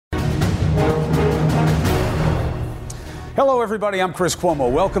Hello, everybody. I'm Chris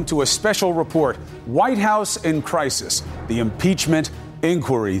Cuomo. Welcome to a special report, White House in Crisis, the impeachment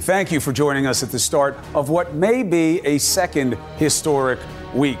inquiry. Thank you for joining us at the start of what may be a second historic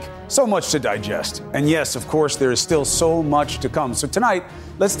week. So much to digest. And yes, of course, there is still so much to come. So tonight,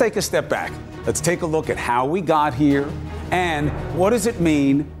 let's take a step back. Let's take a look at how we got here and what does it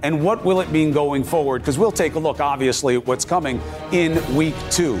mean and what will it mean going forward? Because we'll take a look, obviously, at what's coming in week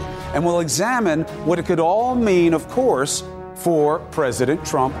 2. And we'll examine what it could all mean, of course, for President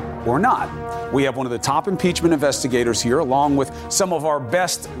Trump or not. We have one of the top impeachment investigators here, along with some of our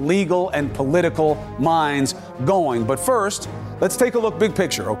best legal and political minds going. But first, let's take a look big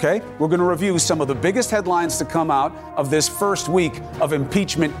picture, okay? We're going to review some of the biggest headlines to come out of this first week of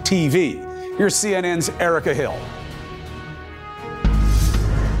impeachment TV. Here's CNN's Erica Hill.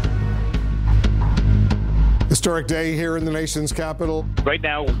 Historic day here in the nation's capital. Right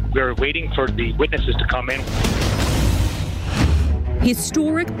now, we're waiting for the witnesses to come in.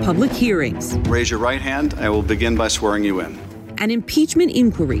 Historic public hearings. Raise your right hand. I will begin by swearing you in. An impeachment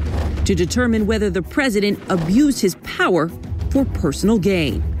inquiry to determine whether the president abused his power for personal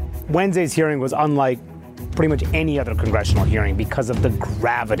gain. Wednesday's hearing was unlike pretty much any other congressional hearing because of the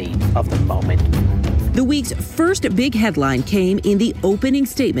gravity of the moment. The week's first big headline came in the opening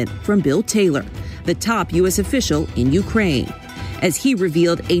statement from Bill Taylor, the top U.S. official in Ukraine, as he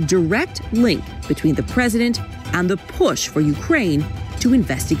revealed a direct link between the president and the push for Ukraine to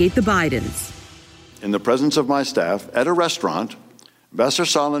investigate the Bidens. In the presence of my staff at a restaurant, Ambassador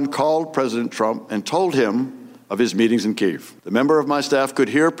Sondland called President Trump and told him of his meetings in Kyiv. The member of my staff could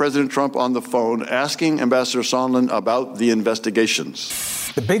hear President Trump on the phone asking Ambassador Sondland about the investigations.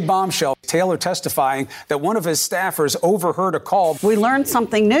 The big bombshell, Taylor testifying that one of his staffers overheard a call. We learned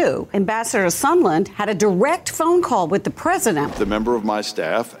something new. Ambassador Sondland had a direct phone call with the president. The member of my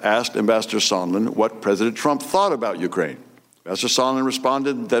staff asked Ambassador Sondland what President Trump thought about Ukraine. Ambassador Sondland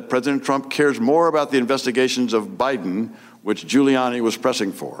responded that President Trump cares more about the investigations of Biden, which Giuliani was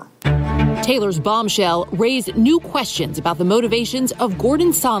pressing for. Taylor's bombshell raised new questions about the motivations of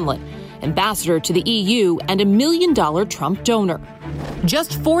Gordon Sondland, ambassador to the EU and $1 million Trump donor.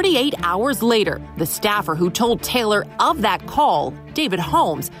 Just 48 hours later, the staffer who told Taylor of that call, David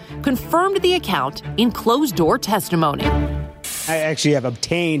Holmes, confirmed the account in closed-door testimony. I actually have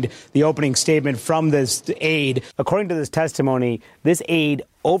obtained the opening statement from this aide. According to this testimony, this aide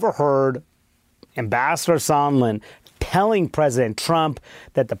overheard Ambassador Sondland telling President Trump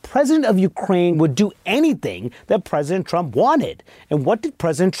that the president of Ukraine would do anything that President Trump wanted. And what did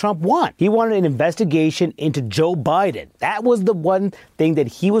President Trump want? He wanted an investigation into Joe Biden. That was the one thing that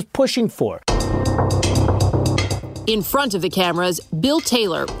he was pushing for. In front of the cameras, Bill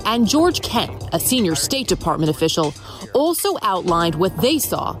Taylor and George Kent, a senior State Department official, also outlined what they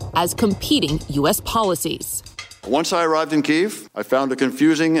saw as competing U.S. policies. Once I arrived in Kyiv, I found a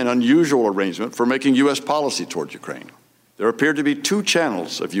confusing and unusual arrangement for making U.S. policy toward Ukraine. There appeared to be 2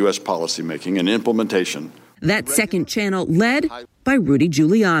 channels of U.S. policymaking and implementation. That second channel led by Rudy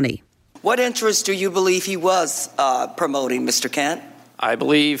Giuliani. What interest do you believe he was promoting, Mr. Kent? I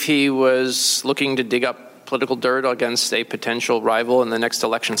believe he was looking to dig up political dirt against a potential rival in the next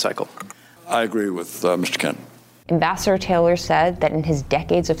election cycle. I agree with Mr. Kent. Ambassador Taylor said that in his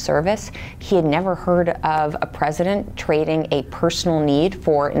decades of service, he had never heard of a president trading a personal need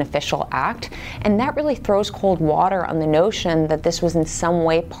for an official act. And that really throws cold water on the notion that this was in some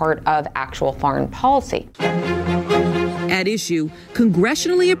way part of actual foreign policy. At issue,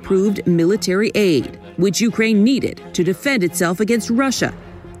 congressionally approved military aid, which Ukraine needed to defend itself against Russia,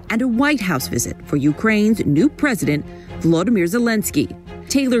 and a White House visit for Ukraine's new president, Volodymyr Zelensky.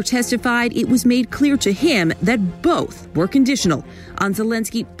 Taylor testified it was made clear to him that both were conditional on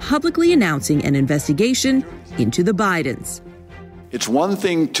Zelensky publicly announcing an investigation into the Bidens. It's one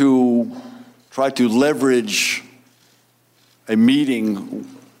thing to try to leverage a meeting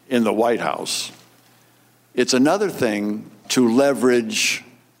in the White House. It's another thing to leverage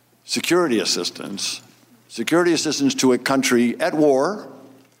security assistance to a country at war,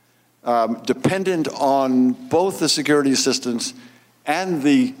 dependent on both the security assistance and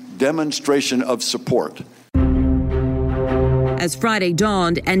the demonstration of support. As Friday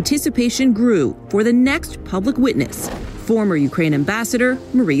dawned, anticipation grew for the next public witness, former Ukraine ambassador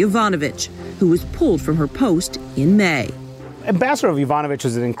Marie Yovanovitch, who was pulled from her post in May. Ambassador Yovanovitch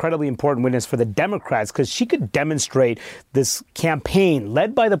was an incredibly important witness for the Democrats because she could demonstrate this campaign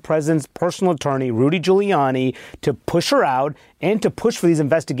led by the president's personal attorney, Rudy Giuliani, to push her out and to push for these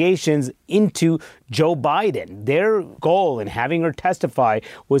investigations into Joe Biden. Their goal in having her testify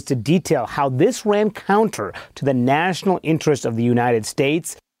was to detail how this ran counter to the national interest of the United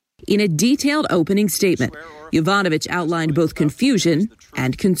States. In a detailed opening statement, Yovanovitch outlined both confusion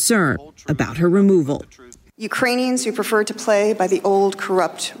and concern about her removal. Ukrainians who prefer to play by the old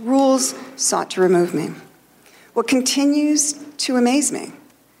corrupt rules sought to remove me. What continues to amaze me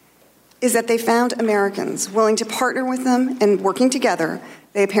is that they found Americans willing to partner with them, and working together,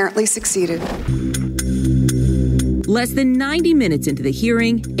 they apparently succeeded. Less than 90 minutes into the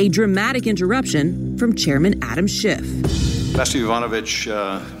hearing, a dramatic interruption from Chairman Adam Schiff. Mr. Yovanovitch,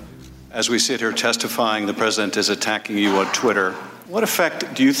 as we sit here testifying, the president is attacking you on Twitter. What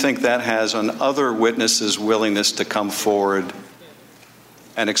effect do you think that has on other witnesses' willingness to come forward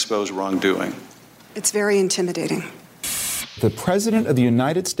and expose wrongdoing? It's very intimidating. The President of the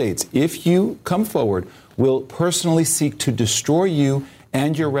United States, if you come forward, will personally seek to destroy you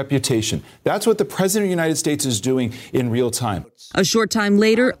and your reputation. That's what the President of the United States is doing in real time. A short time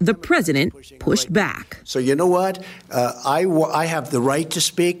later, the president pushed back. So you know what? I have the right to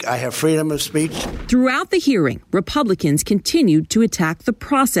speak. I have freedom of speech. Throughout the hearing, Republicans continued to attack the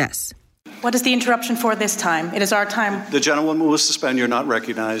process. What is the interruption for this time? It is our time. The gentleman will suspend. You're not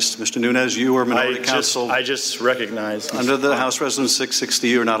recognized. Mr. Nunes, you are minority counsel. I just recognized. Under the House Resolution 660,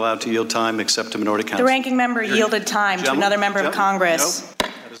 you're not allowed to yield time except to minority counsel. The ranking member yielded time to another member of Congress.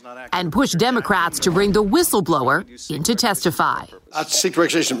 And pushed Democrats to bring the whistleblower in to testify. I seek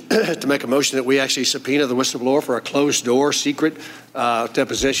direction to make a motion that we actually subpoena the whistleblower for a closed-door, secret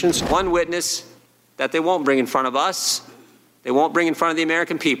depositions. One witness that they won't bring in front of us, they won't bring in front of the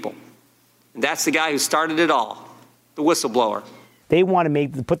American people. And that's the guy who started it all, the whistleblower. They want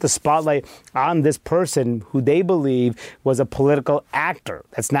to put the spotlight on this person who they believe was a political actor.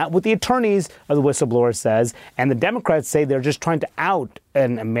 That's not what the attorneys of the whistleblower says. And the Democrats say they're just trying to out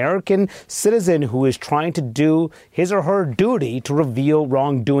an American citizen who is trying to do his or her duty to reveal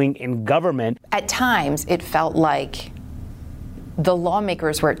wrongdoing in government. At times, it felt like the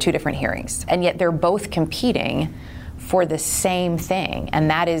lawmakers were at two different hearings, and yet they're both competing for the same thing, and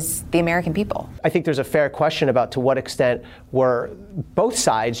that is the American people. I think there's a fair question about to what extent were both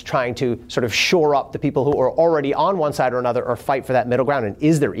sides trying to sort of shore up the people who are already on one side or another, or fight for that middle ground, and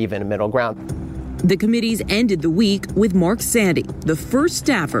is there even a middle ground? The committees ended the week with Mark Sandy, the first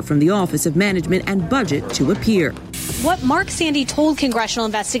staffer from the Office of Management and Budget to appear. What Mark Sandy told congressional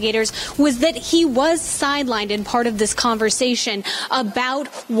investigators was that he was sidelined in part of this conversation about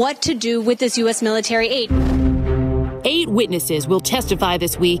what to do with this U.S. military aid. 8 witnesses will testify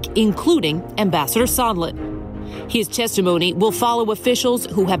this week, including Ambassador Sondland. His testimony will follow officials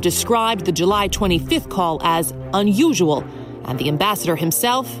who have described the July 25th call as unusual and the ambassador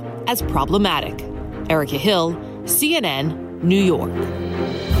himself as problematic. Erica Hill, CNN, New York.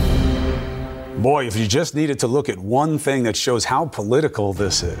 Boy, if you just needed to look at one thing that shows how political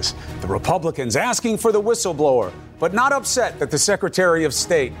this is, the Republicans asking for the whistleblower, but not upset that the Secretary of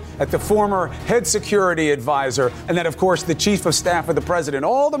State, that the former head security advisor, and that, of course, the chief of staff of the president,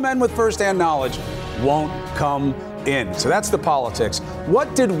 all the men with firsthand knowledge, won't come in. So that's the politics.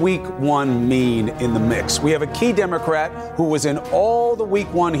 What did week one mean in the mix? We have a key Democrat who was in all the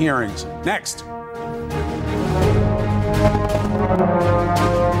week one hearings. Next.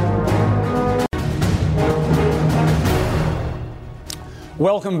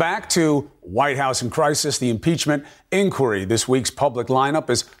 Welcome back to White House in Crisis, the impeachment inquiry. This week's public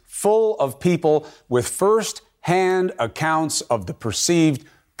lineup is full of people with first-hand accounts of the perceived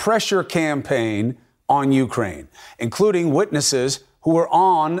pressure campaign on Ukraine, including witnesses who were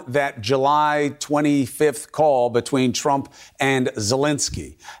on that July 25th call between Trump and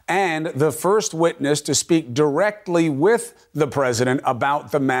Zelensky, and the first witness to speak directly with the president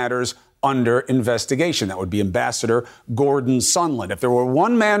about the matters under investigation. That would be Ambassador Gordon Sondland. If there were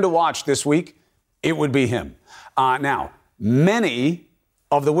one man to watch this week, it would be him. Now, many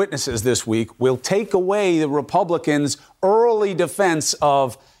of the witnesses this week will take away the Republicans' early defense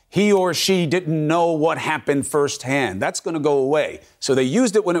of he or she didn't know what happened firsthand. That's going to go away. So they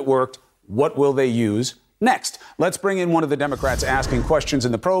used it when it worked. What will they use next? Let's bring in one of the Democrats asking questions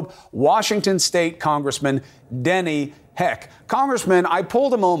in the probe, Washington State Congressman Denny Heck. Congressman, I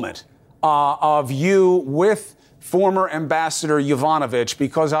pulled a moment of you with former Ambassador Yovanovitch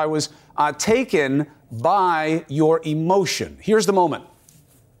because I was taken by your emotion. Here's the moment.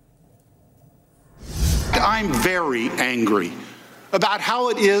 I'm very angry about how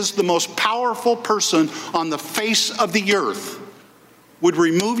it is the most powerful person on the face of the earth would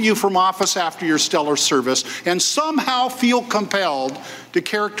remove you from office after your stellar service and somehow feel compelled to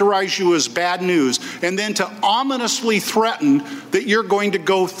characterize you as bad news and then to ominously threaten that you're going to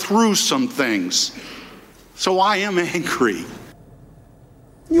go through some things. So I am angry.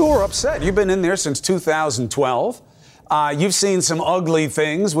 You're upset. You've been in there since 2012. You've seen some ugly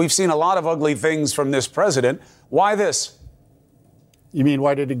things. We've seen a lot of ugly things from this president. Why this? You mean,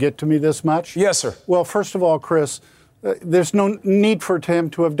 why did it get to me this much? Yes, sir. Well, first of all, Chris, there's no need for him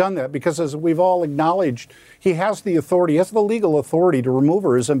to have done that because, as we've all acknowledged, he has the authority, he has the legal authority to remove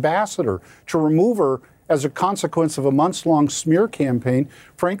her as ambassador. To remove her as a consequence of a months-long smear campaign,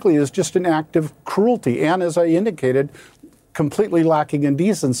 frankly, is just an act of cruelty. And as I indicated, completely lacking in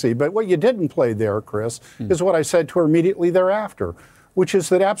decency. But what you didn't play there, Chris, is what I said to her immediately thereafter, which is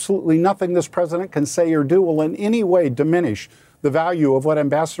that absolutely nothing this president can say or do will in any way diminish the value of what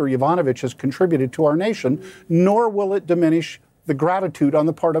Ambassador Yovanovitch has contributed to our nation, nor will it diminish the gratitude on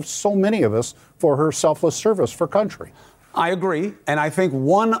the part of so many of us for her selfless service for country. I agree. And I think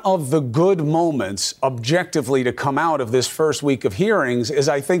one of the good moments objectively to come out of this first week of hearings is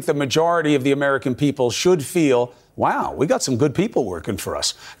I think the majority of the American people should feel, wow, we got some good people working for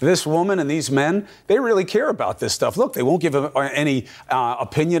us. This woman and these men, they really care about this stuff. Look, they won't give any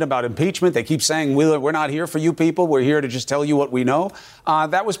opinion about impeachment. They keep saying, we're not here for you people. We're here to just tell you what we know.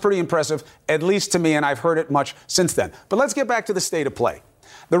 That was pretty impressive, at least to me, and I've heard it much since then. But let's get back to the state of play.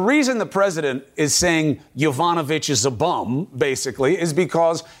 The reason the president is saying Yovanovitch is a bum, basically, is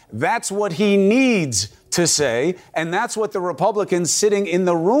because that's what he needs to say, and that's what the Republicans sitting in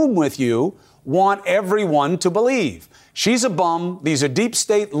the room with you want everyone to believe. She's a bum. These are deep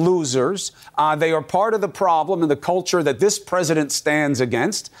state losers. They are part of the problem and the culture that this president stands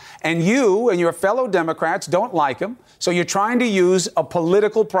against. And you and your fellow Democrats don't like him. So you're trying to use a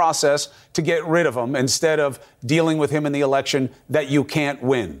political process to get rid of him instead of dealing with him in the election that you can't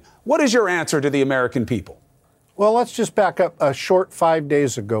win. What is your answer to the American people? Well, let's just back up a short 5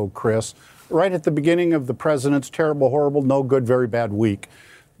 days ago, Chris, right at the beginning of the president's terrible, horrible, no good, very bad week.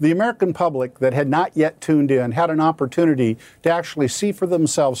 The American public that had not yet tuned in had an opportunity to actually see for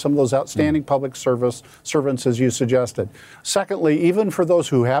themselves some of those outstanding public servants, as you suggested. Secondly, even for those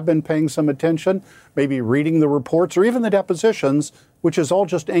who have been paying some attention, maybe reading the reports or even the depositions, which is all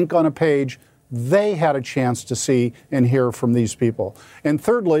just ink on a page, they had a chance to see and hear from these people. And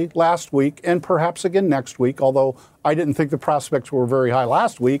thirdly, last week, and perhaps again next week, although I didn't think the prospects were very high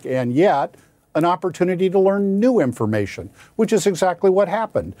last week, and yet an opportunity to learn new information, which is exactly what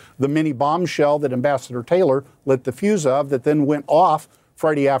happened. The mini bombshell that Ambassador Taylor lit the fuse of that then went off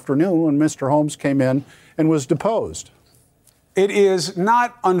Friday afternoon when Mr. Holmes came in and was deposed. It is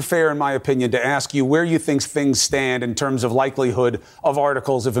not unfair, in my opinion, to ask you where you think things stand in terms of likelihood of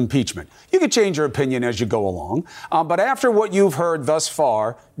articles of impeachment. You can change your opinion as you go along. But after what you've heard thus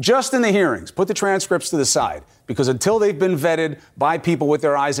far, just in the hearings, put the transcripts to the side, because until they've been vetted by people with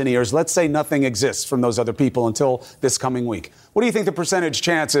their eyes and ears, let's say nothing exists from those other people until this coming week. What do you think the percentage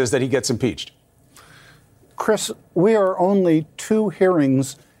chance is that he gets impeached? Chris, we are only 2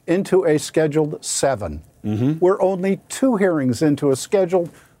 hearings into a scheduled 7. We're only 2 hearings into a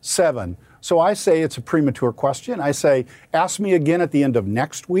scheduled 7. So I say it's a premature question. I say, ask me again at the end of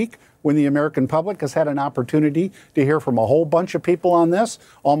next week when the American public has had an opportunity to hear from a whole bunch of people on this,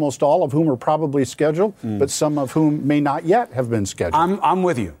 almost all of whom are probably scheduled, but some of whom may not yet have been scheduled. I'm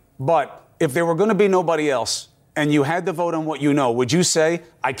with you. But if there were going to be nobody else and you had to vote on what you know, would you say,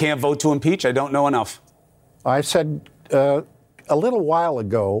 I can't vote to impeach? I don't know enough. I said a little while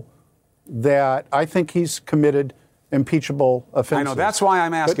ago that I think he's committed impeachable offenses. I know. That's why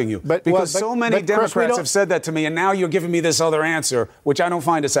I'm asking you. Because so many Democrats have said that to me, and now you're giving me this other answer, which I don't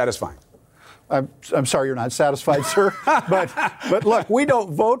find as satisfying. I'm sorry you're not satisfied, sir. But look, we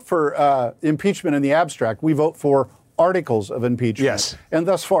don't vote for impeachment in the abstract. We vote for articles of impeachment. Yes. And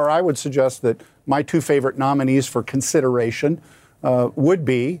thus far, I would suggest that my 2 favorite nominees for consideration would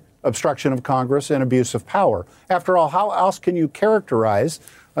be obstruction of Congress and abuse of power. After all, how else can you characterize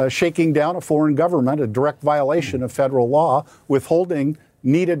shaking down a foreign government, a direct violation of federal law, withholding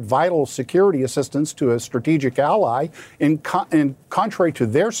needed vital security assistance to a strategic ally in contrary to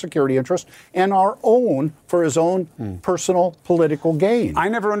their security interest and our own for his own personal political gain? I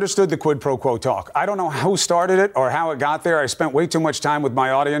never understood the quid pro quo talk. I don't know who started it or how it got there. I spent way too much time with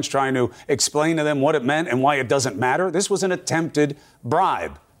my audience trying to explain to them what it meant and why it doesn't matter. This was an attempted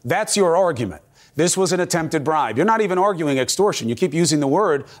bribe. That's your argument. This was an attempted bribe. You're not even arguing extortion. You keep using the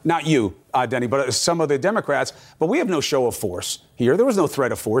word, not you, Denny, but some of the Democrats. But we have no show of force here. There was no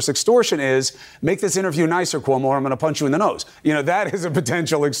threat of force. Extortion is, make this interview nicer, Cuomo, or I'm going to punch you in the nose. You know, that is a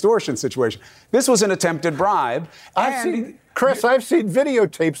potential extortion situation. This was an attempted bribe. I've seen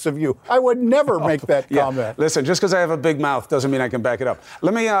videotapes of you. I would never make that comment. Listen, just because I have a big mouth doesn't mean I can back it up.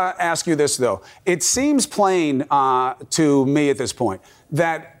 Let me ask you this, though. It seems plain to me at this point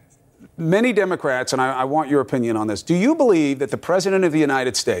that many Democrats, and I want your opinion on this, do you believe that the President of the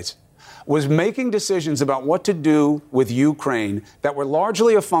United States was making decisions about what to do with Ukraine that were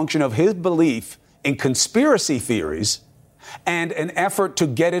largely a function of his belief in conspiracy theories and an effort to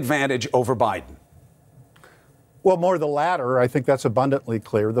get advantage over Biden? Well, more the latter. I think that's abundantly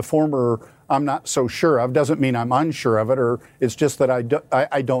clear. The former, I'm not so sure of. Doesn't mean I'm unsure of it, or it's just that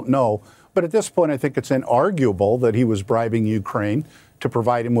I don't know. But at this point, I think it's inarguable that he was bribing Ukraine to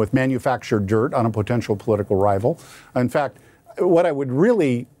provide him with manufactured dirt on a potential political rival. In fact, what I would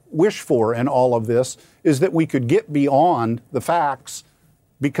really wish for in all of this is that we could get beyond the facts,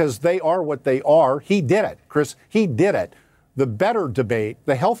 because they are what they are. He did it, Chris. He did it. The better debate,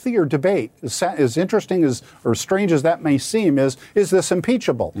 the healthier debate, as interesting as or strange as that may seem, is this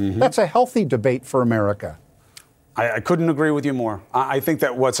impeachable? Mm-hmm. That's a healthy debate for America. I couldn't agree with you more. I think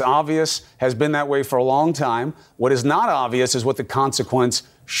that what's obvious has been that way for a long time. What is not obvious is what the consequence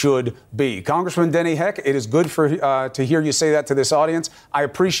should be. Congressman Denny Heck, it is good to hear you say that to this audience. I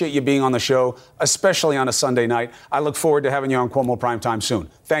appreciate you being on the show, especially on a Sunday night. I look forward to having you on Cuomo Primetime soon.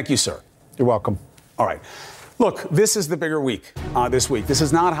 Thank you, sir. You're welcome. All right. Look, this is the bigger week this week. This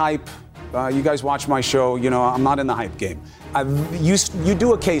is not hype. You guys watch my show. You know, I'm not in the hype game. You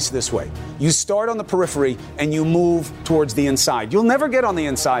do a case this way. You start on the periphery and you move towards the inside. You'll never get on the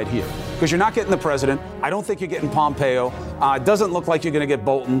inside here because you're not getting the president. I don't think you're getting Pompeo. It doesn't look like you're going to get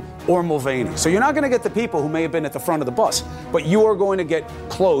Bolton or Mulvaney. So you're not going to get the people who may have been at the front of the bus. But you are going to get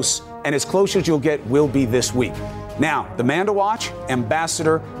close, and as close as you'll get will be this week. Now, the man to watch,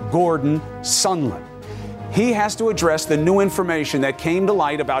 Ambassador Gordon Sondland. He has to address the new information that came to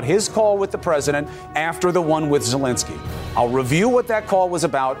light about his call with the president after the one with Zelensky. I'll review what that call was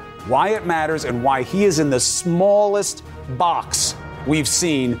about, why it matters, and why he is in the smallest box we've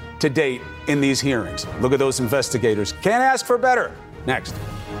seen to date in these hearings. Look at those investigators. Can't ask for better. Next.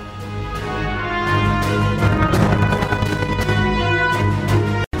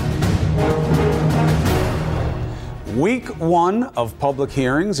 Week one of public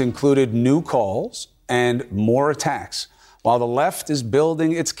hearings included new calls and more attacks. While the left is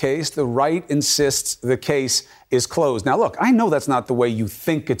building its case, the right insists the case is closed. Now, look, I know that's not the way you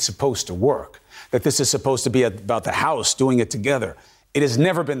think it's supposed to work, that this is supposed to be about the House doing it together. It has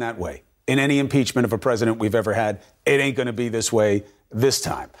never been that way in any impeachment of a president we've ever had. It ain't going to be this way this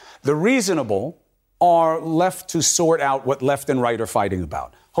time. The reasonable are left to sort out what left and right are fighting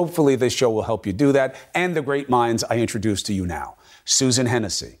about. Hopefully this show will help you do that, and the great minds I introduce to you now. Susan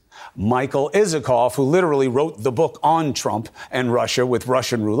Hennessy, Michael Isikoff, who literally wrote the book on Trump and Russia with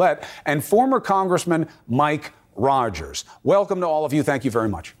Russian roulette, and former Congressman Mike Rogers. Welcome to all of you. Thank you very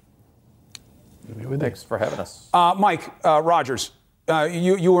much. Thanks for having us. Mike Rogers,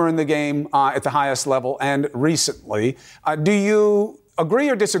 you were in the game at the highest level and recently. Do you agree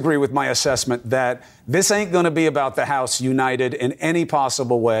or disagree with my assessment that this ain't going to be about the House united in any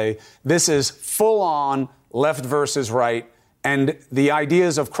possible way? This is full on left versus right, and the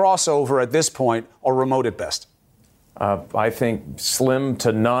ideas of crossover at this point are remote at best. I think slim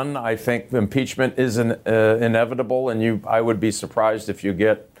to none. I think impeachment is inevitable, and I would be surprised if you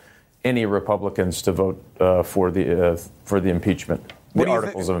get any Republicans to vote for the impeachment, the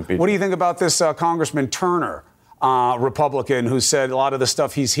articles of impeachment. What do you think about this Congressman Turner, Republican, who said a lot of the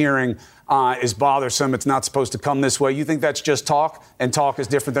stuff he's hearing is bothersome? It's not supposed to come this way. You think that's just talk, and talk is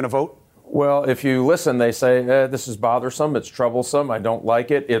different than a vote? Well, if you listen, they say, this is bothersome, it's troublesome, I don't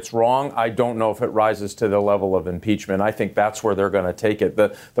like it, it's wrong. I don't know if it rises to the level of impeachment. I think that's where they're going to take it.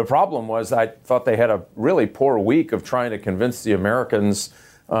 The problem was I thought they had a really poor week of trying to convince the Americans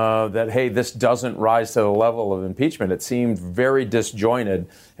that, hey, this doesn't rise to the level of impeachment. It seemed very disjointed.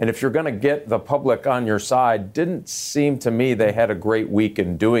 And if you're going to get the public on your side, didn't seem to me they had a great week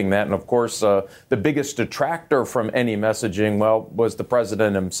in doing that. And of course, the biggest detractor from any messaging, was the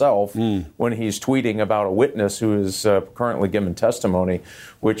president himself when he's tweeting about a witness who is currently giving testimony,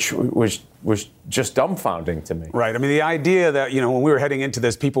 which was just dumbfounding to me. Right. I mean, the idea that, when we were heading into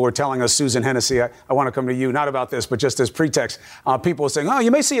this, people were telling us, Susan Hennessy, I want to come to you, not about this, but just as pretext. People were saying,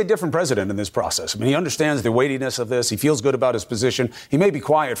 you may see a different president in this process. I mean, he understands the weightiness of this. He feels good about his position. He may be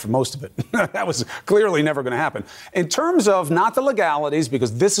quiet for most of it. That was clearly never going to happen. In terms of not the legalities,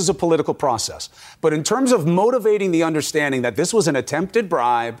 because this is a political process, but in terms of motivating the understanding that this was an attempted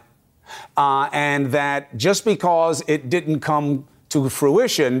bribe and that just because it didn't come to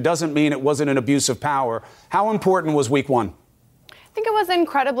fruition doesn't mean it wasn't an abuse of power. How important was week one? I think it was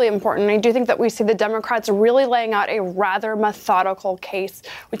incredibly important. I do think that we see the Democrats really laying out a rather methodical case,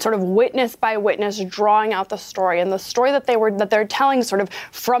 with sort of witness by witness drawing out the story. And the story that they're telling sort of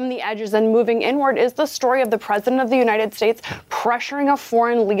from the edges and moving inward is the story of the President of the United States pressuring a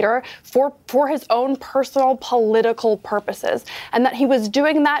foreign leader for his own personal political purposes, and that he was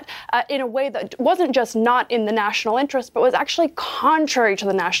doing that in a way that wasn't just not in the national interest, but was actually contrary to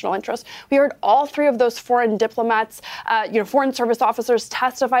the national interest. We heard all three of those foreign diplomats, foreign service officers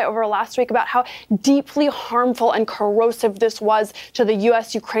testify over last week about how deeply harmful and corrosive this was to the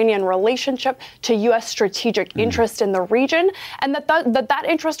U.S.-Ukrainian relationship, to U.S. strategic interest in the region, and that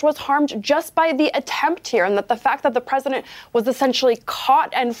interest was harmed just by the attempt here, and that the fact that the president was essentially caught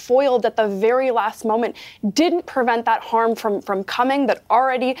and foiled at the very last moment didn't prevent that harm from coming, that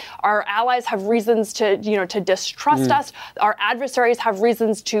already our allies have reasons to distrust us, our adversaries have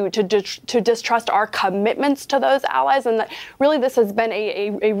reasons to distrust our commitments to those allies, and that really this has been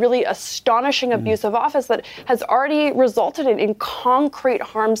a really astonishing abuse of office that has already resulted in concrete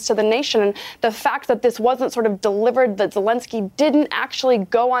harms to the nation. And the fact that this wasn't sort of delivered, that Zelensky didn't actually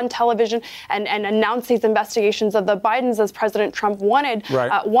go on television and announce these investigations of the Bidens as President Trump wanted,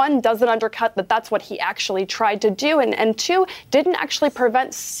 one, doesn't undercut that that's what he actually tried to do, and two, didn't actually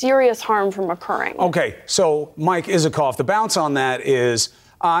prevent serious harm from occurring. Okay, so Mike Isikoff, the bounce on that is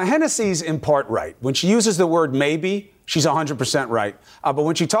Hennessy's in part right. When she uses the word maybe, she's 100% right. But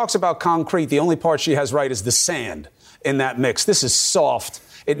when she talks about concrete, the only part she has right is the sand in that mix. This is soft.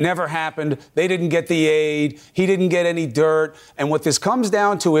 It never happened. They didn't get the aid. He didn't get any dirt. And what this comes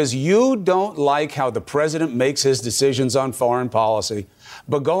down to is you don't like how the president makes his decisions on foreign policy.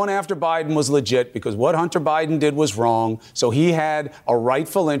 But going after Biden was legit because what Hunter Biden did was wrong. So he had a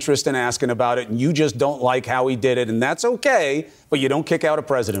rightful interest in asking about it. And you just don't like how he did it. And that's OK. But you don't kick out a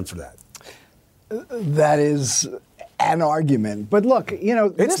president for that. That is an argument. But look,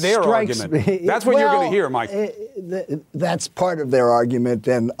 it's their argument. That's what you're going to hear, Mike. That's part of their argument.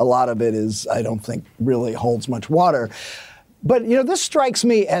 And a lot of it is, I don't think, really holds much water. But, this strikes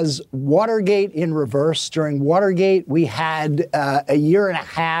me as Watergate in reverse. During Watergate, we had a year and a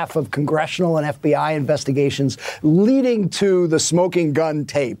half of congressional and FBI investigations leading to the smoking gun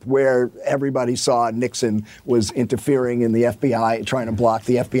tape where everybody saw Nixon was interfering in the FBI, trying to block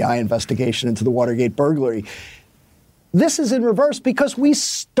the FBI investigation into the Watergate burglary. This is in reverse because we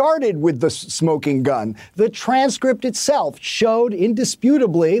started with the smoking gun. The transcript itself showed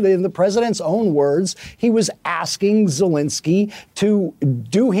indisputably, in the president's own words, he was asking Zelensky to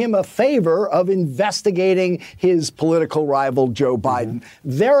do him a favor of investigating his political rival, Joe Biden.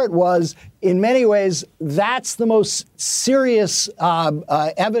 There it was. In many ways, that's the most serious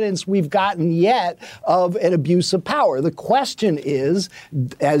evidence we've gotten yet of an abuse of power. The question is,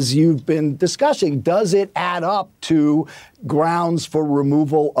 as you've been discussing, does it add up to grounds for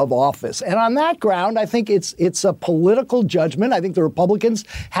removal of office? And on that ground, I think it's a political judgment. I think the Republicans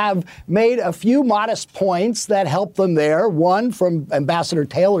have made a few modest points that help them there. One, from Ambassador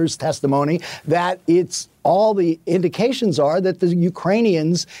Taylor's testimony, that it's all the indications are that the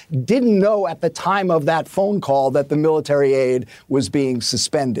Ukrainians didn't know at the time of that phone call that the military aid was being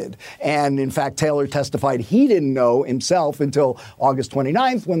suspended. And in fact, Taylor testified he didn't know himself until August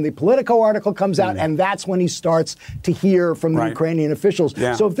 29th when the Politico article comes out. And that's when he starts to hear from the Ukrainian officials.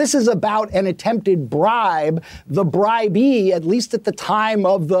 Yeah. So if this is about an attempted bribe, the bribee, at least at the time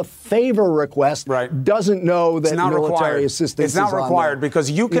of the favor request, doesn't know that military assistance is on It's not required because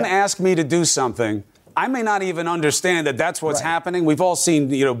you can ask me to do something. I may not even understand that that's what's happening. We've all seen,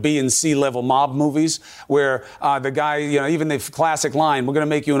 B and C level mob movies where the guy, even the classic line, we're going to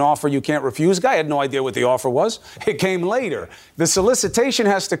make you an offer you can't refuse. Guy had no idea what the offer was. It came later. The solicitation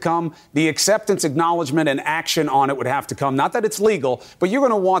has to come. The acceptance, acknowledgement, and action on it would have to come. Not that it's legal, but you're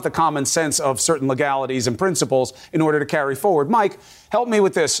going to want the common sense of certain legalities and principles in order to carry forward. Mike, help me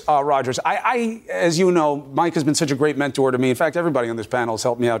with this, Rogers. I, as you know, Mike has been such a great mentor to me. In fact, everybody on this panel has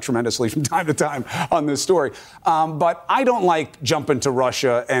helped me out tremendously from time to time on this story. But I don't like jumping to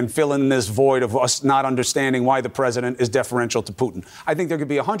Russia and filling this void of us not understanding why the president is deferential to Putin. I think there could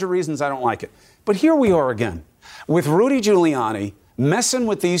be 100 reasons I don't like it. But here we are again with Rudy Giuliani messing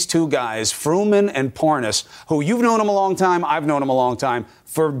with these two guys, Fruman and Parnas, who you've known them a long time, I've known them a long time.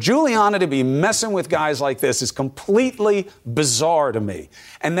 For Giuliani to be messing with guys like this is completely bizarre to me.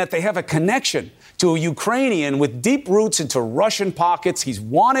 And that they have a connection to a Ukrainian with deep roots into Russian pockets. He's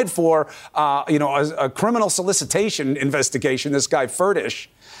wanted for, a criminal solicitation investigation, this guy Firtash.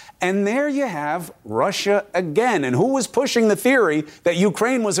 And there you have Russia again. And who was pushing the theory that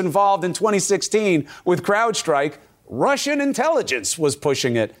Ukraine was involved in 2016 with CrowdStrike? Russian intelligence was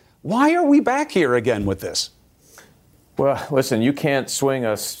pushing it. Why are we back here again with this? Well, listen, you can't swing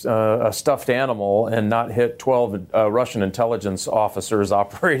a stuffed animal and not hit 12 Russian intelligence officers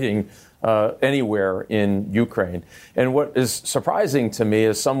operating anywhere in Ukraine. And what is surprising to me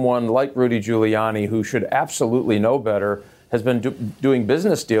is someone like Rudy Giuliani, who should absolutely know better, has been doing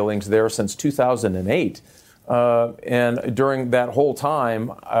business dealings there since 2008. And during that whole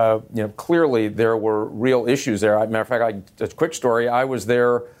time, clearly there were real issues there. As a matter of fact, a quick story, I was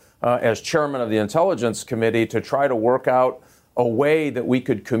there as chairman of the Intelligence Committee to try to work out a way that we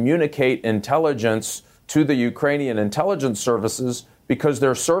could communicate intelligence to the Ukrainian intelligence services, because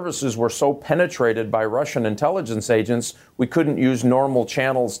their services were so penetrated by Russian intelligence agents, we couldn't use normal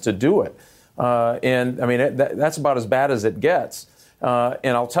channels to do it. That's about as bad as it gets.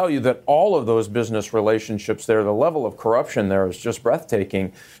 And I'll tell you that all of those business relationships there, the level of corruption there is just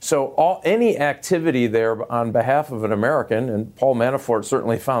breathtaking. So any activity there on behalf of an American, and Paul Manafort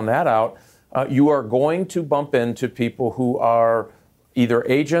certainly found that out, you are going to bump into people who are either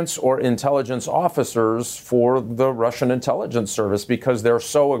agents or intelligence officers for the Russian intelligence service, because they're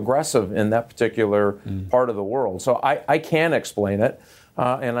so aggressive in that particular part of the world. So I can explain it.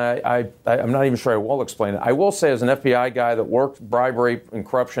 And I'm not even sure I will explain it. I will say, as an FBI guy that worked bribery and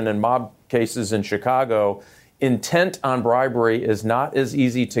corruption and mob cases in Chicago, intent on bribery is not as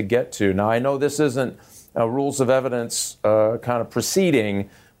easy to get to. Now, I know this isn't a rules of evidence kind of proceeding,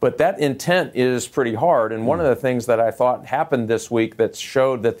 but that intent is pretty hard. And one of the things that I thought happened this week that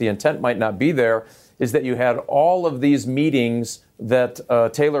showed that the intent might not be there is that you had all of these meetings that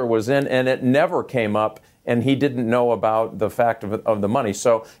Taylor was in, and it never came up, and he didn't know about the fact of the money.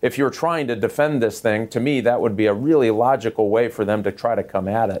 So if you're trying to defend this thing, to me, that would be a really logical way for them to try to come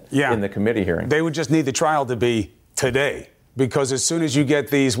at it in the committee hearing. They would just need the trial to be today, because as soon as you get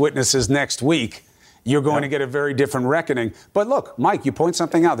these witnesses next week, you're going to get a very different reckoning. But look, Mike, you point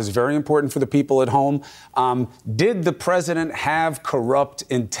something out that's very important for the people at home. Did the president have corrupt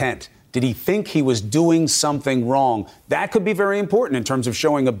intent? Did he think he was doing something wrong? That could be very important in terms of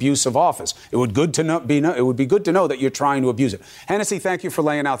showing abuse of office. It would be good to know that you're trying to abuse it. Hennessy, thank you for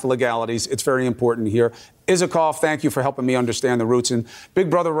laying out the legalities. It's very important here. Isikoff, thank you for helping me understand the roots. And Big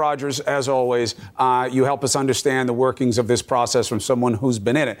Brother Rogers, as always, you help us understand the workings of this process from someone who's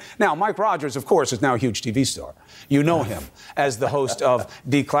been in it. Now, Mike Rogers, of course, is now a huge TV star. You know him as the host of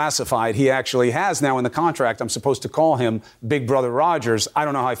Declassified. He actually has now in the contract, I'm supposed to call him Big Brother Rogers. I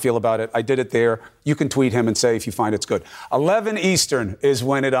don't know how I feel about it. I did it there. You can tweet him and say if you find it's good. 11 Eastern is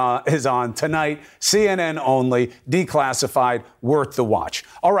when it is on tonight. CNN only. Declassified. Worth the watch.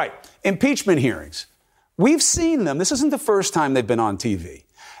 All right. Impeachment hearings. We've seen them. This isn't the first time they've been on TV.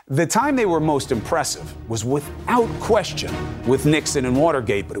 The time they were most impressive was without question with Nixon and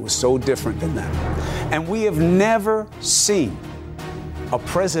Watergate, but it was so different than that. And we have never seen a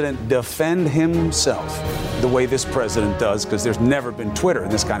president defend himself the way this president does, because there's never been Twitter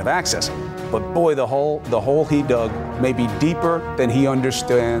and this kind of access. But boy, the hole he dug may be deeper than he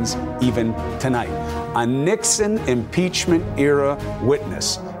understands even tonight. A Nixon impeachment era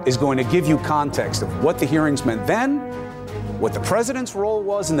witness is going to give you context of what the hearings meant then, what the president's role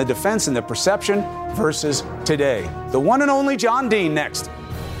was in the defense and the perception versus today. The one and only John Dean next.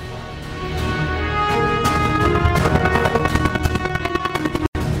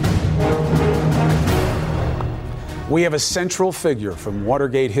 We have a central figure from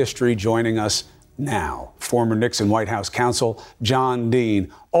Watergate history joining us now. Former Nixon White House counsel John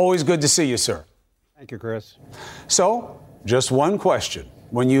Dean. Always good to see you, sir. Thank you, Chris. So, just one question.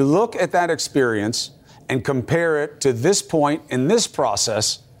 When you look at that experience and compare it to this point in this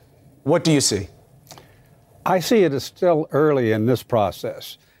process, what do you see? I see it as still early in this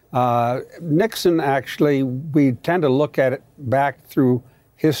process. Nixon, actually, we tend to look at it back through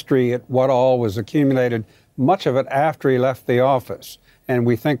history at what all was accumulated, much of it after he left the office. And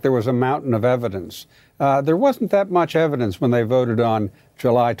we think there was a mountain of evidence. There wasn't that much evidence when they voted on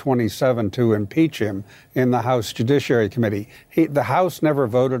July 27 to impeach him in the House Judiciary Committee. The House never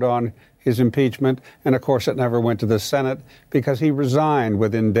voted on his impeachment, and of course it never went to the Senate because he resigned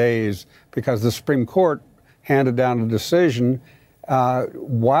within days because the Supreme Court handed down a decision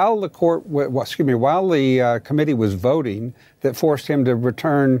while the committee was voting that forced him to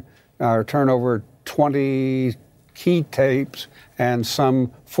turn over 20 key tapes and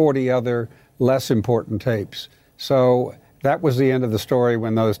some 40 other less important tapes. So that was the end of the story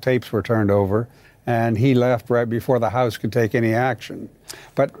when those tapes were turned over, and he left right before the House could take any action.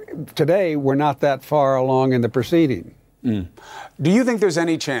 But today, we're not that far along in the proceeding. Do you think there's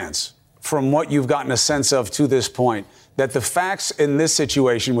any chance, from what you've gotten a sense of to this point, that the facts in this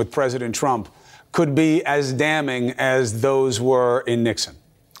situation with President Trump could be as damning as those were in Nixon?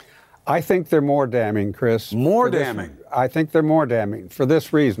 I think they're more damning, Chris. More damning? I think they're more damning for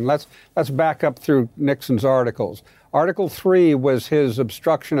this reason. Let's back up through Nixon's articles. Article 3 was his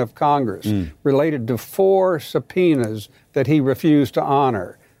obstruction of Congress, related to 4 subpoenas that he refused to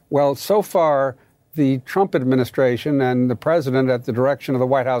honor. Well, so far, the Trump administration and the president, at the direction of the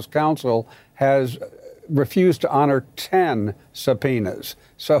White House counsel, has refused to honor 10 subpoenas.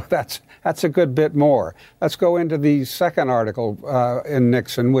 So that's a good bit more. Let's go into the second article in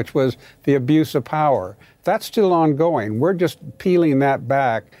Nixon, which was the abuse of power. That's still ongoing. We're just peeling that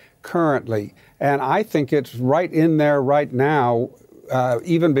back currently. And I think it's right in there right now,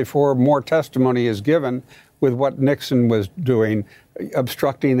 even before more testimony is given, with what Nixon was doing,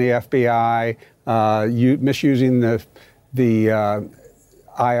 obstructing the FBI, misusing the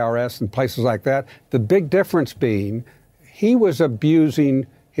IRS and places like that. The big difference being he was abusing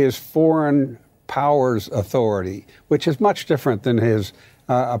his foreign powers authority, which is much different than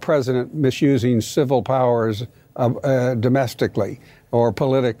a president misusing civil powers domestically or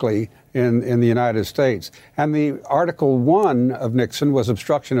politically in the United States. And the Article 1 of Nixon was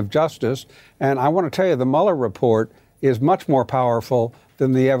obstruction of justice. And I want to tell you, the Mueller report is much more powerful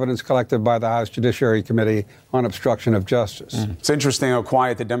than the evidence collected by the House Judiciary Committee on obstruction of justice. It's interesting how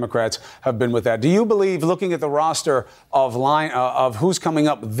quiet the Democrats have been with that. Do you believe, looking at the roster of who's coming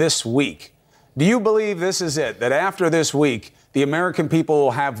up this week, do you believe this is it, that after this week, the American people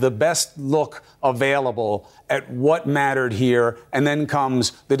will have the best look available at what mattered here, and then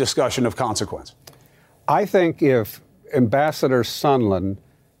comes the discussion of consequence? I think if Ambassador Sondland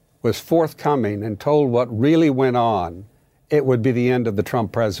was forthcoming and told what really went on, it would be the end of the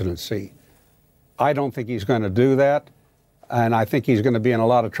Trump presidency. I don't think he's going to do that, and I think he's going to be in a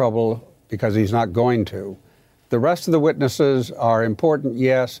lot of trouble because he's not going to. The rest of the witnesses are important,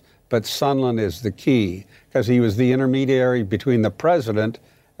 yes, but Sondland is the key because he was the intermediary between the president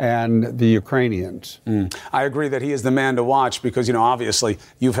and the Ukrainians. I agree that he is the man to watch because, obviously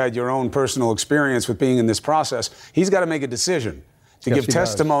you've had your own personal experience with being in this process. He's got to make a decision to give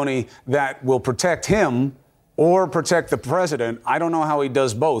testimony that will protect him or protect the president. I don't know how he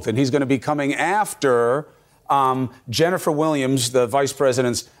does both. And he's going to be coming after Jennifer Williams, the vice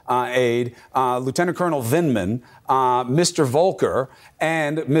president's aide, Lieutenant Colonel Vindman, Mr. Volker,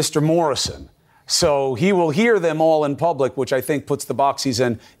 and Mr. Morrison. So he will hear them all in public, which I think puts the box he's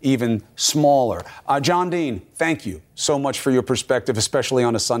in even smaller. John Dean, thank you so much for your perspective, especially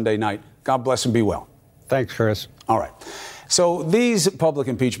on a Sunday night. God bless and be well. Thanks, Chris. All right. So these public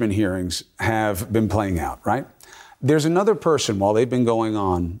impeachment hearings have been playing out, right? There's another person, while they've been going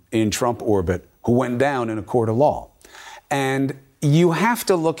on in Trump orbit, who went down in a court of law. And you have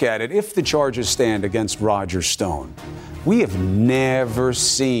to look at it, if the charges stand against Roger Stone. We have never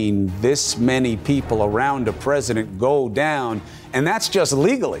seen this many people around a president go down, and that's just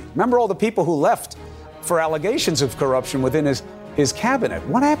legally. Remember all the people who left for allegations of corruption within his cabinet.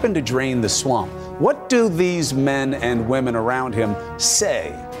 What happened to drain the swamp? What do these men and women around him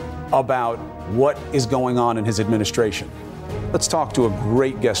say about what is going on in his administration? Let's talk to a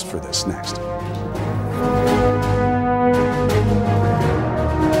great guest for this next.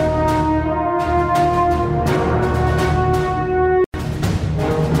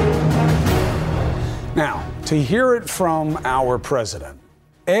 Now, to hear it from our president,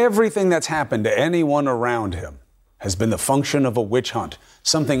 everything that's happened to anyone around him has been the function of a witch hunt,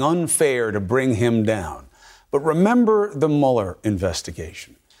 something unfair to bring him down. But remember the Mueller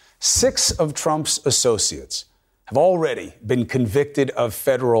investigation. 6 of Trump's associates have already been convicted of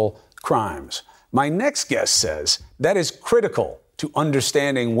federal crimes. My next guest says that is critical to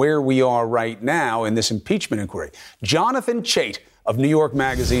understanding where we are right now in this impeachment inquiry. Jonathan Chait of New York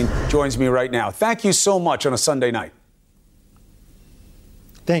Magazine joins me right now. Thank you so much on a Sunday night.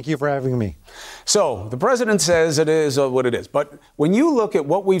 Thank you for having me. So the president says it is what it is. But when you look at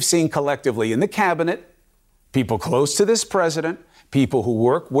what we've seen collectively in the cabinet, people close to this president, people who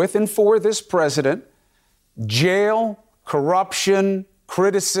work with and for this president, jail, corruption,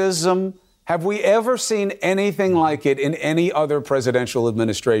 criticism, have we ever seen anything like it in any other presidential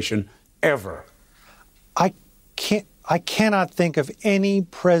administration ever? I cannot think of any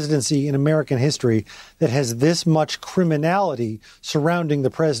presidency in American history that has this much criminality surrounding the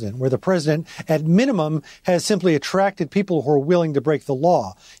president, where the president, at minimum, has simply attracted people who are willing to break the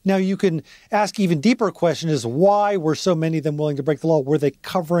law. Now, you can ask even deeper question is why were so many of them willing to break the law? Were they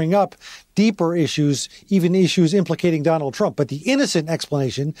covering up deeper issues, even issues implicating Donald Trump? But the innocent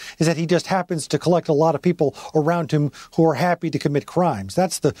explanation is that he just happens to collect a lot of people around him who are happy to commit crimes.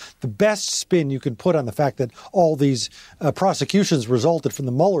 That's the best spin you can put on the fact that all these prosecutions resulted from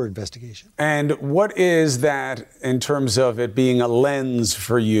the Mueller investigation. And what is that in terms of it being a lens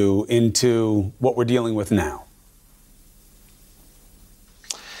for you into what we're dealing with now?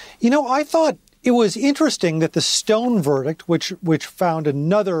 You know, I thought It was interesting that the Stone verdict, which found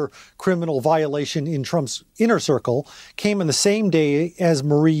another criminal violation in Trump's inner circle, came on the same day as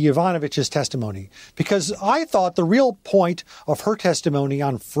Marie Yovanovitch's testimony. Because I thought the real point of her testimony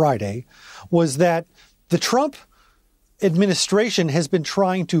on Friday was that the Trump administration has been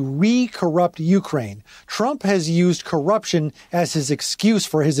trying to re-corrupt Ukraine. Trump has used corruption as his excuse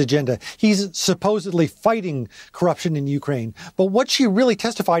for his agenda. He's supposedly fighting corruption in Ukraine. But what she really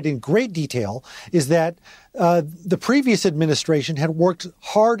testified in great detail is that the previous administration had worked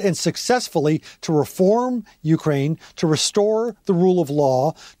hard and successfully to reform Ukraine, to restore the rule of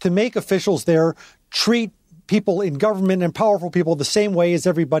law, to make officials there treat people in government and powerful people the same way as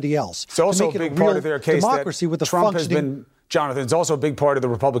everybody else. It's also a big part of their case democracy that with a Trump has been, Jonathan, it's also a big part of the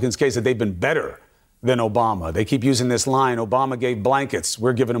Republicans' case that they've been better than Obama. They keep using this line, Obama gave blankets,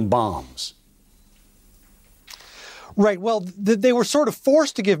 we're giving them bombs. Right. Well, they were sort of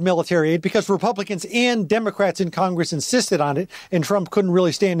forced to give military aid because Republicans and Democrats in Congress insisted on it, and Trump couldn't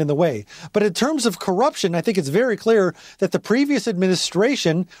really stand in the way. But in terms of corruption, I think it's very clear that the previous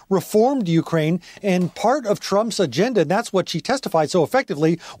administration reformed Ukraine, and part of Trump's agenda, and that's what she testified so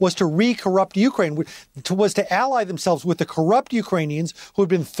effectively, was to re-corrupt Ukraine, was to ally themselves with the corrupt Ukrainians who had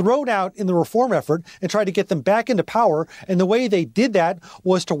been thrown out in the reform effort and try to get them back into power. And the way they did that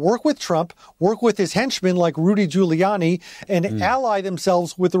was to work with Trump, work with his henchmen like Rudy Giuliani, and ally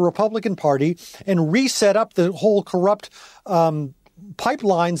themselves with the Republican Party and reset up the whole corrupt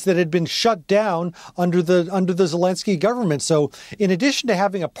pipelines that had been shut down under the Zelensky government. So, in addition to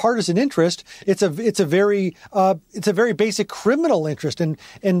having a partisan interest, it's a very basic criminal interest,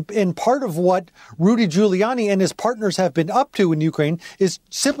 and part of what Rudy Giuliani and his partners have been up to in Ukraine is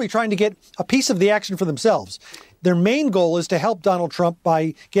simply trying to get a piece of the action for themselves. Their main goal is to help Donald Trump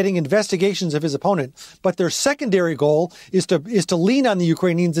by getting investigations of his opponent. But their secondary goal is to lean on the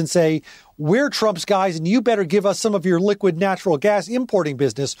Ukrainians and say, we're Trump's guys, and you better give us some of your liquid natural gas importing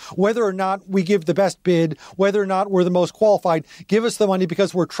business, whether or not we give the best bid, whether or not we're the most qualified. Give us the money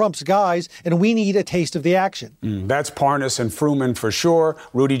because we're Trump's guys, and we need a taste of the action. That's Parnas and Fruman for sure.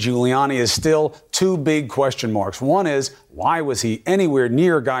 Rudy Giuliani is still two big question marks. One is, why was he anywhere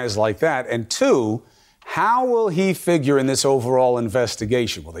near guys like that? And two, how will he figure in this overall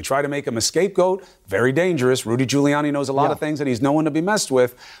investigation? Will they try to make him a scapegoat? Very dangerous. Rudy Giuliani knows a lot of things that he's no one to be messed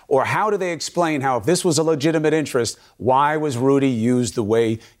with. Or how do they explain how, if this was a legitimate interest, why was Rudy used the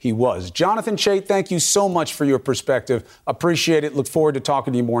way he was? Jonathan Chait, thank you so much for your perspective. Appreciate it. Look forward to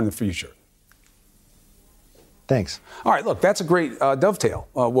talking to you more in the future. Thanks. All right, look, that's a great dovetail,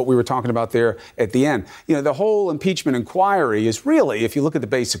 what we were talking about there at the end. You know, the whole impeachment inquiry is really, if you look at the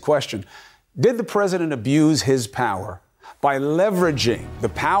basic question, did the president abuse his power by leveraging the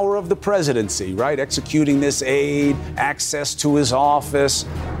power of the presidency, right, executing this aid, access to his office,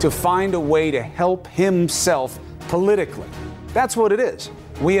 to find a way to help himself politically? That's what it is.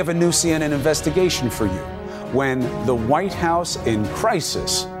 We have a new CNN investigation for you when the White House in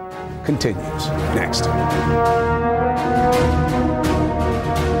crisis continues. Next.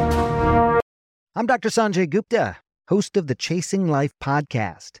 I'm Dr. Sanjay Gupta, host of the Chasing Life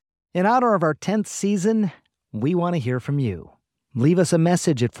podcast. In honor of our 10th season, we want to hear from you. Leave us a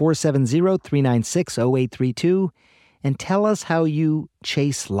message at 470-396-0832 and tell us how you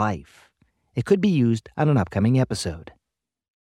chase life. It could be used on an upcoming episode.